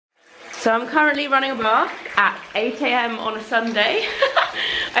So I'm currently running a bath at 8 AM on a Sunday.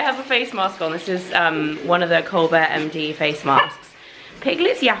 I have a face mask on. This is one of the Colbert MD face masks.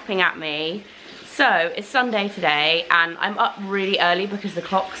 Piglet's yapping at me. So it's Sunday today and I'm up really early because the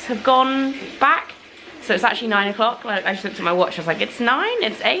clocks have gone back. So it's actually 9 o'clock. Like, I just looked at my watch, I was like, it's 9,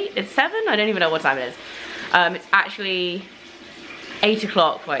 it's 8, it's 7, I don't even know what time it is. It's actually 8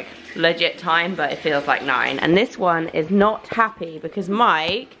 o'clock, like legit time, but it feels like 9. And this one is not happy because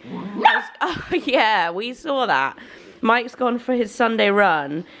Mike has, oh yeah, we saw that. Mike's gone for his Sunday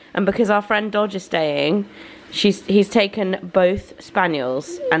run, and because our friend Dodge is staying, he's taken both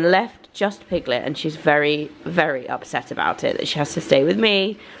spaniels and left just Piglet, and she's very, very upset about it, that she has to stay with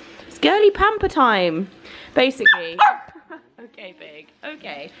me. It's girly pamper time, basically. Okay, Pig,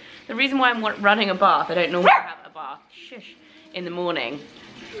 okay. The reason why I'm running a bath, I don't normally have a bath, shush, in the morning,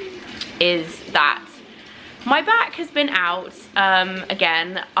 is that my back has been out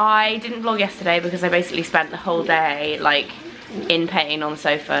again. I didn't vlog yesterday because I basically spent the whole day like in pain on the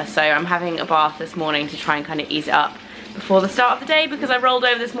sofa, so I'm having a bath this morning to try and kind of ease it up before the start of the day, because I rolled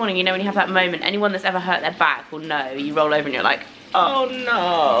over this morning. You know when you have that moment, anyone that's ever hurt their back will know, you roll over and you're like, oh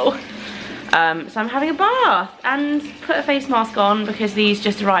no. So I'm having a bath and put a face mask on because these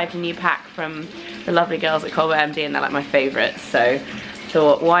just arrived, a new pack from the lovely girls at Colbert MD, and they're like my favourites, so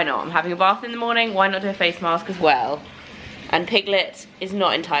thought, why not? I'm having a bath in the morning, why not do a face mask as well? And Piglet is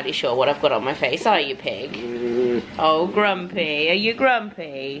not entirely sure what I've got on my face, are you, Pig? Oh, grumpy, are you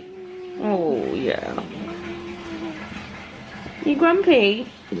grumpy? Oh, yeah. You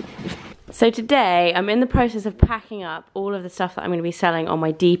grumpy? So today, I'm in the process of packing up all of the stuff that I'm going to be selling on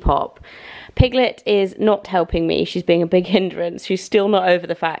my Depop. Piglet is not helping me, she's being a big hindrance. She's still not over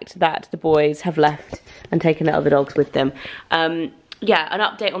the fact that the boys have left and taken the other dogs with them. Yeah, an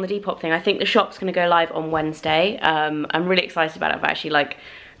update on the Depop thing. I think the shop's going to go live on Wednesday. I'm really excited about it. I've actually like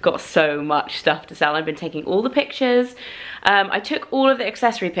got so much stuff to sell. I've been taking all the pictures. I took all of the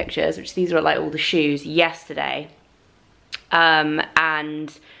accessory pictures, which these are like all the shoes, yesterday.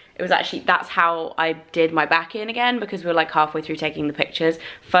 And it was actually, that's how I did my back in again, because we were like halfway through taking the pictures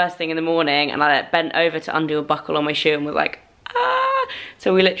first thing in the morning, and I like, bent over to undo a buckle on my shoe and was like, ah.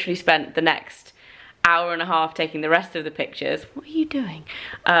 So we literally spent the next hour and a half taking the rest of the pictures. What are you doing?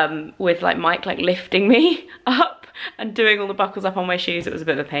 With like Mike like lifting me up and doing all the buckles up on my shoes. It was a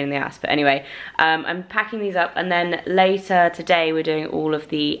bit of a pain in the ass, but anyway, I'm packing these up, and then later today we're doing all of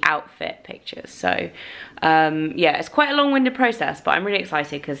the outfit pictures. So yeah, it's quite a long-winded process, but I'm really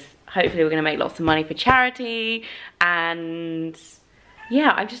excited because hopefully we're gonna make lots of money for charity. And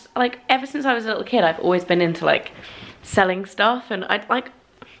yeah, I just like, ever since I was a little kid, I've always been into like selling stuff, and I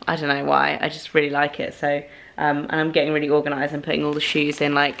don't know why, I just really like it. So and I'm getting really organised and putting all the shoes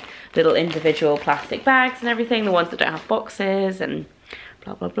in like little individual plastic bags and everything, the ones that don't have boxes, and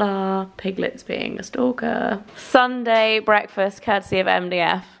blah blah blah. Piglet's being a stalker. Sunday breakfast courtesy of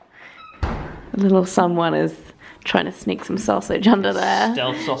MDF. A little someone is trying to sneak some sausage under there.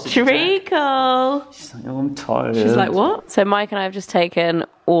 Stealth sausage. Treacle. She's like, oh, I'm tired. She's like, what? So Mike and I have just taken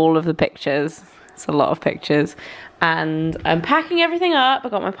all of the pictures. It's a lot of pictures. And I'm packing everything up.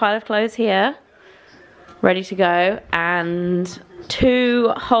 I've got my pile of clothes here, ready to go, and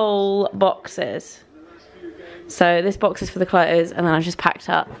 2 whole boxes. So this box is for the clothes, and then I've just packed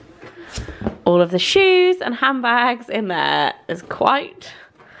up all of the shoes and handbags in there. There's quite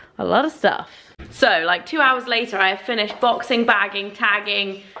a lot of stuff. So like 2 hours later, I have finished boxing, bagging,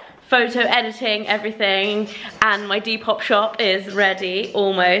 tagging, photo editing, everything, and my Depop shop is ready,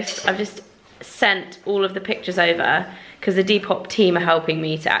 almost. I've just sent all of the pictures over because the Depop team are helping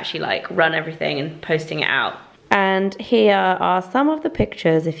me to actually like run everything and posting it out. And here are some of the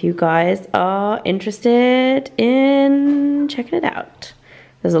pictures if you guys are interested in checking it out.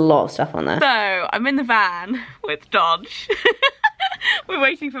 There's a lot of stuff on there. So I'm in the van with Dodge. We're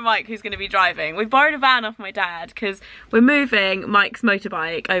waiting for Mike, who's going to be driving. We've borrowed a van off my dad because we're moving Mike's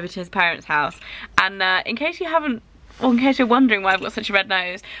motorbike over to his parents' house. And in case you haven't, or in case you're wondering why I've got such a red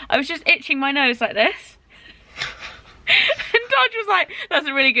nose, I was just itching my nose like this. And Dodge was like, that's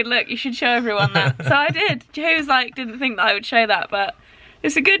a really good look, you should show everyone that. So I did. Joe was like, didn't think that I would show that, but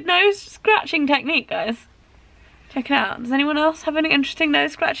it's a good nose scratching technique, guys. Check it out. Does anyone else have any interesting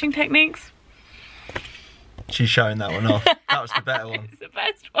nose scratching techniques? She's showing that one off. That was the better one. It's the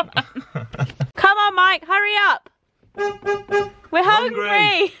best one. Come on, Mike, hurry up. We're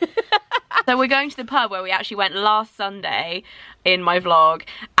hungry. So we're going to the pub where we actually went last Sunday in my vlog,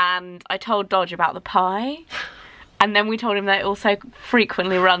 and I told Dodge about the pie, and then we told him that it also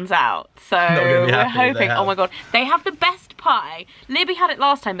frequently runs out. So we're hoping, oh my god, they have the best pie. Libby had it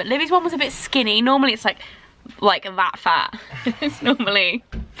last time, but Libby's one was a bit skinny. Normally it's like like that fat. It's normally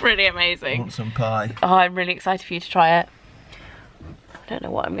pretty I amazing. want some pie. Oh, I'm really excited for you to try it. I don't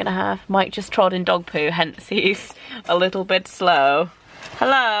know what I'm gonna have. Mike just trod in dog poo, hence he's a little bit slow.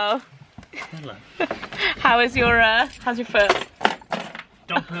 Hello. Hello. How's your foot?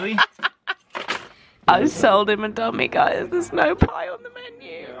 Dog pooey? I sold him a dummy, guys. There's no pie on the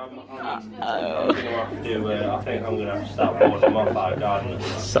menu. Uh-oh. I think I'm gonna have to start boarding my fire garden.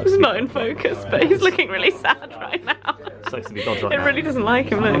 He's not in focus, but he's looking really sad right now. It really doesn't like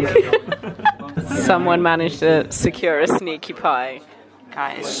him, look. Someone managed to secure a sneaky pie.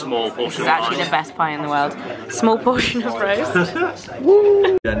 Guys, Small portion this is actually the best pie in the world. Small portion of roast.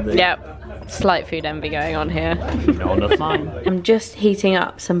 Woo! Yep, slight food envy going on here. No, that's mine. I'm just heating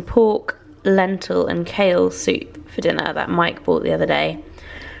up some pork, lentil and kale soup for dinner that Mike bought the other day.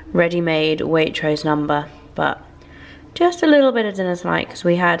 Ready-made Waitrose number, but just a little bit of dinner tonight because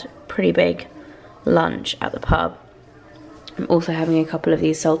we had pretty big lunch at the pub. I'm also having a couple of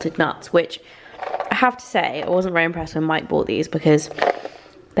these salted nuts, which I have to say I wasn't very impressed when Mike bought these because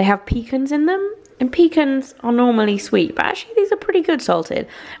they have pecans in them, and pecans are normally sweet, but actually these are pretty good salted.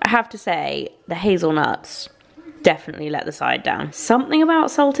 I have to say the hazelnuts definitely let the side down. Something about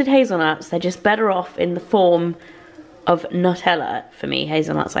salted hazelnuts, they're just better off in the form of Nutella for me.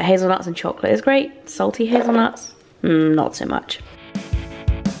 Hazelnuts, like hazelnuts and chocolate is great. Salty hazelnuts, not so much.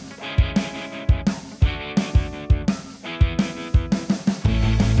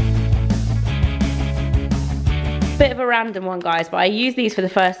 Bit of a random one, guys, but I used these for the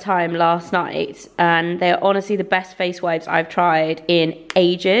first time last night and they're honestly the best face wipes I've tried in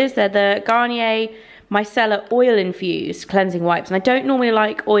ages. They're the Garnier Micellar Oil Infused Cleansing Wipes, and I don't normally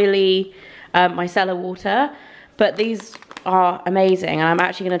like oily micellar water, but these are amazing, and I'm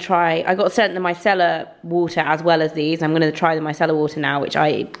actually going to try. I got sent the micellar water as well as these. I'm going to try the micellar water now, which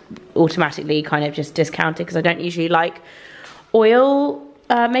I automatically kind of just discounted because I don't usually like oil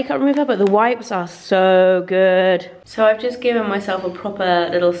makeup remover, but the wipes are so good. So I've just given myself a proper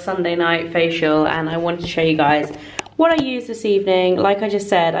little Sunday night facial, and I wanted to show you guys what I used this evening. Like I just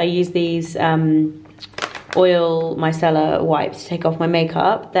said, I used these oil micellar wipes to take off my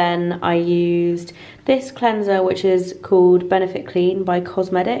makeup. Then I used this cleanser, which is called Benefit Clean by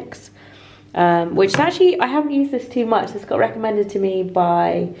Cosmetics, which is actually, I haven't used this too much. This got recommended to me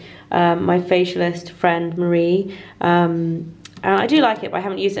by my facialist friend Marie, and I do like it, but I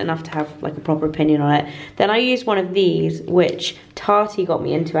haven't used it enough to have like a proper opinion on it. Then I used one of these, which Tati got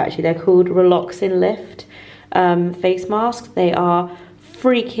me into actually. They're called Relaxin Lift face masks. They are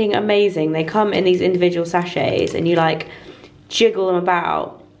freaking amazing. They come in these individual sachets and you like jiggle them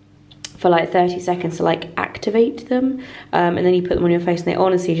about for like 30 seconds to like activate them, and then you put them on your face and they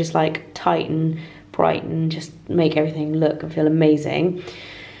honestly just like tighten, brighten, just make everything look and feel amazing.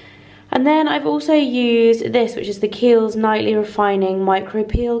 And then I've also used this, which is the Kiehl's Nightly Refining Micro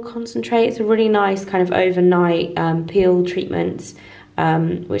Peel Concentrate. It's a really nice kind of overnight peel treatment,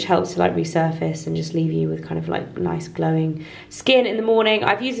 which helps to like resurface and just leave you with kind of like nice glowing skin in the morning.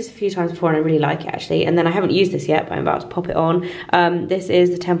 I've used this a few times before and I really like it actually. And then I haven't used this yet, but I'm about to pop it on. This is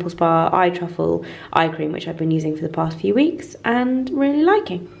the Temple Spa Eye Truffle Eye Cream, which I've been using for the past few weeks and really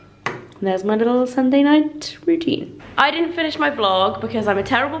liking. And there's my little Sunday night routine. I didn't finish my vlog because I'm a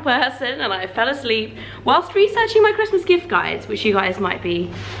terrible person and I fell asleep whilst researching my Christmas gift guides, which you guys might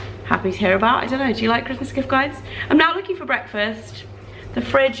be happy to hear about. I don't know, do you like Christmas gift guides? I'm now looking for breakfast. The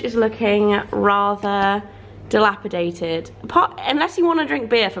fridge is looking rather dilapidated. Unless you want to drink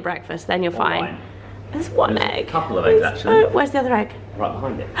beer for breakfast, then you're fine. Wine. There's one egg. A couple of eggs actually. Oh, where's the other egg? Right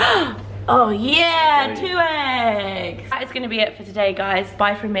behind it. Oh yeah, 2 eggs. That is going to be it for today, guys.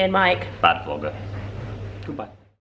 Bye from me and Mike. Bad vlogger. Goodbye.